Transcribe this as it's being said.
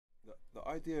The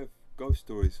idea of ghost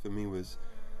stories for me was,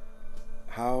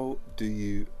 how do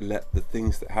you let the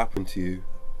things that happen to you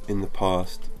in the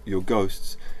past, your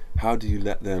ghosts, how do you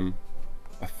let them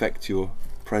affect your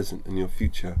present and your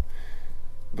future?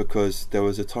 Because there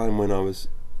was a time when I was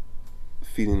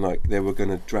feeling like they were going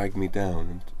to drag me down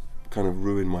and kind of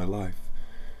ruin my life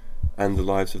and the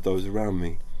lives of those around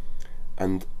me.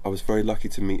 And I was very lucky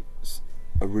to meet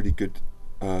a really good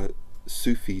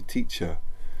Sufi teacher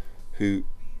who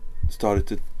started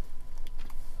to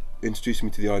introduce me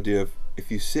to the idea of, if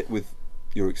you sit with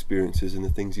your experiences and the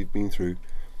things you've been through,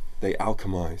 they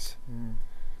alchemize. And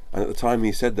at the time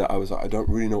he said that, I was like, I don't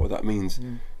really know what that means,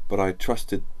 but I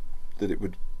trusted that it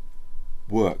would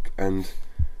work. And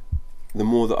the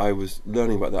more that I was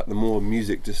learning about that, the more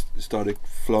music just started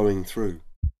flowing through.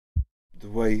 The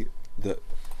way that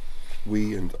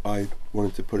we and I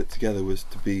wanted to put it together was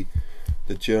to be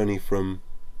the journey from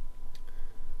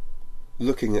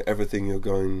looking at everything you're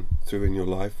going through in your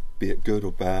life, be it good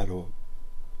or bad or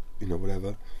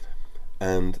whatever,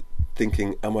 and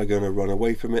thinking, am I going to run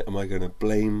away from it? Am I going to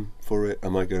blame for it?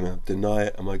 Am I going to deny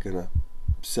it? Am I going to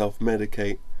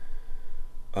self-medicate?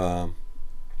 Or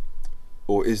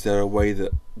is there a way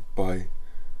that by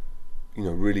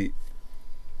really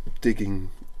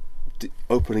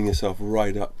opening yourself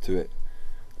right up to it,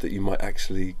 that you might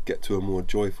actually get to a more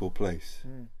joyful place?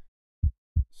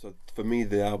 So for me,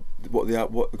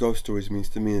 what ghost stories means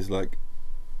to me is like,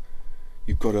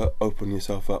 you've got to open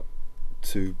yourself up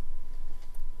to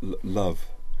love,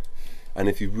 and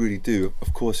if you really do,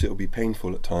 of course it'll be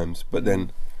painful at times, but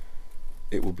then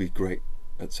it will be great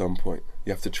at some point.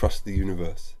 You have to trust the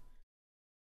universe.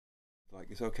 Like,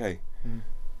 it's okay.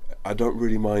 I don't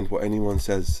really mind what anyone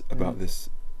says about this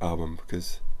album,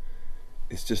 because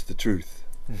it's just the truth.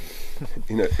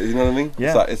 you know what I mean?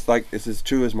 Yeah. It's as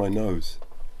true as my nose.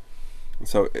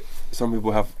 So some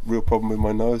people have real problem with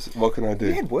my nose. What can I do?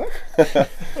 Yeah, it work.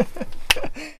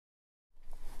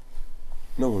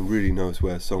 No one really knows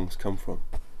where songs come from.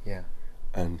 Yeah.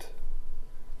 And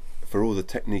for all the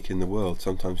technique in the world,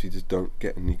 sometimes you just don't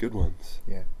get any good ones.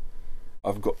 Yeah.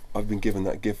 I've been given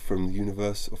that gift from the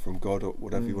universe or from God or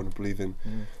whatever you want to believe in,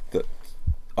 that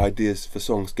ideas for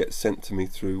songs get sent to me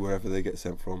through wherever they get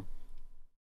sent from.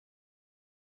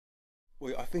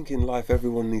 Well, I think in life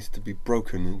everyone needs to be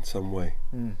broken in some way.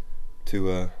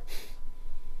 There's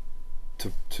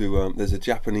a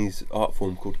Japanese art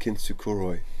form called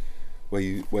kintsukuroi,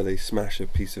 where they smash a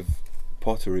piece of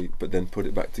pottery but then put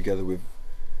it back together with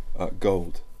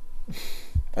gold.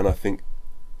 And I think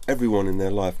everyone in their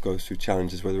life goes through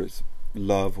challenges, whether it's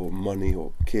love or money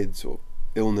or kids or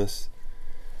illness,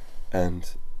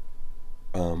 and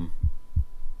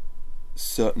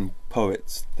certain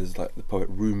poets, there's like the poet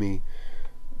Rumi,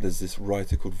 there's this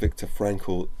writer called Viktor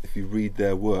Frankl. If you read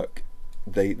their work,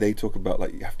 they talk about,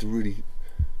 like, you have to really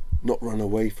not run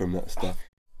away from that stuff.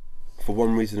 For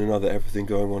one reason or another, everything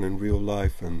going on in real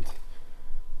life and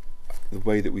the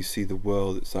way that we see the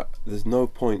world, it's like there's no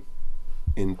point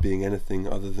in being anything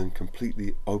other than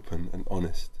completely open and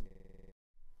honest.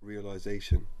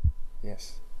 Realization.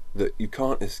 Yes. That you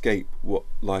can't escape what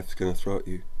life's going to throw at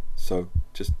you. So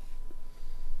just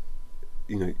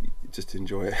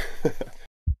enjoy it.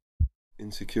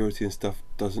 Insecurity and stuff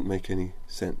doesn't make any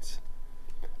sense,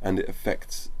 and it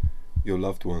affects your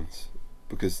loved ones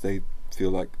because they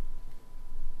feel like,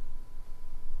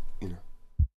 if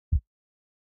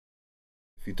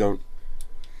you don't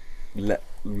let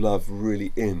love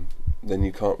really in, then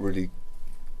you can't really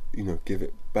give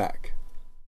it back.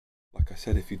 Like I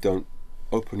said, if you don't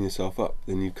open yourself up,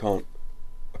 then you can't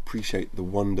appreciate the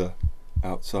wonder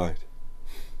outside.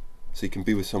 So you can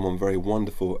be with someone very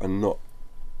wonderful and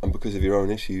because of your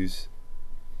own issues,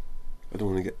 I don't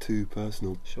want to get too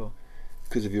personal. Sure.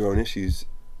 Because of your own issues,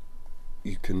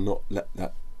 you cannot let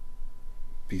that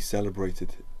be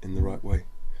celebrated in the right way.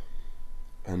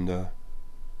 And I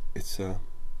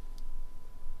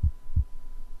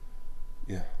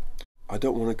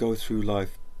don't want to go through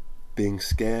life being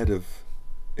scared of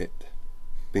it,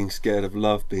 being scared of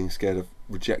love, being scared of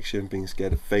rejection, being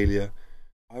scared of failure.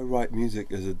 I write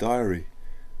music as a diary.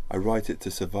 I write it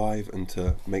to survive and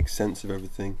to make sense of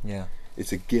everything. Yeah.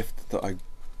 It's a gift that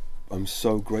I'm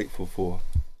so grateful for.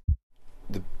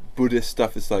 The Buddhist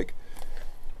stuff is like,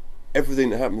 everything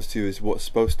that happens to you is what's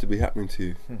supposed to be happening to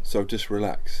you. So just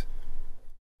relax.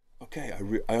 Okay,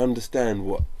 I understand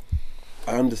what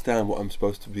I'm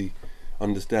supposed to be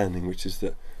understanding, which is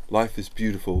that life is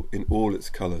beautiful in all its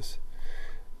colours.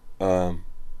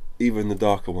 Even the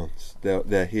darker ones.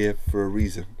 They're here for a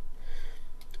reason.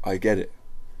 I get it.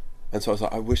 And so I was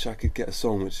like, I wish I could get a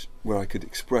song where I could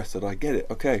express that I get it.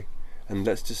 Okay, and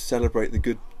let's just celebrate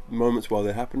the moments while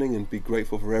they're happening and be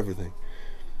grateful for everything.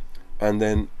 And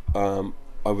then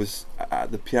I was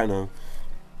at the piano,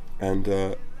 and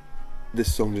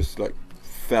this song just like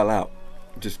fell out,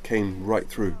 just came right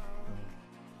through.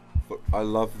 But I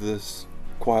love this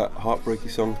quiet, heartbreaky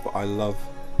songs, but I love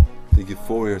the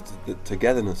euphoria, the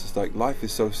togetherness. It's like life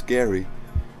is so scary.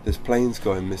 There's planes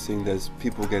going missing, there's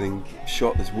people getting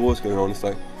shot, there's wars going on. It's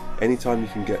like anytime you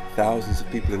can get thousands of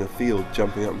people in a field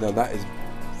jumping up and down,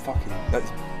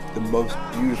 that's the most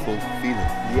beautiful feeling.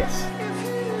 Yes.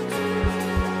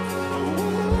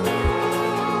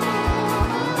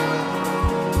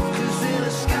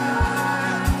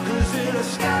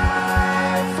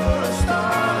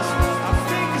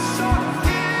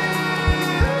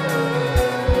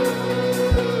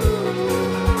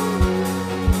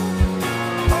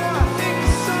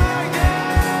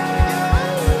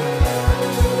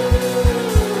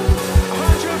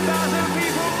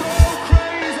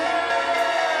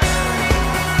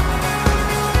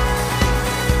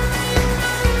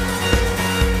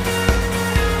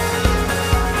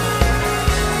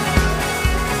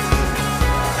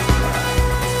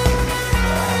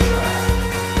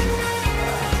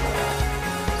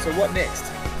 So what next?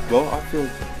 Well, I feel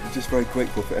just very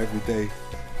grateful for every day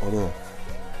on earth.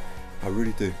 I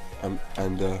really do.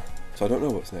 So I don't know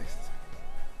what's next.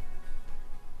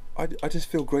 I just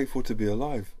feel grateful to be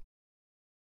alive.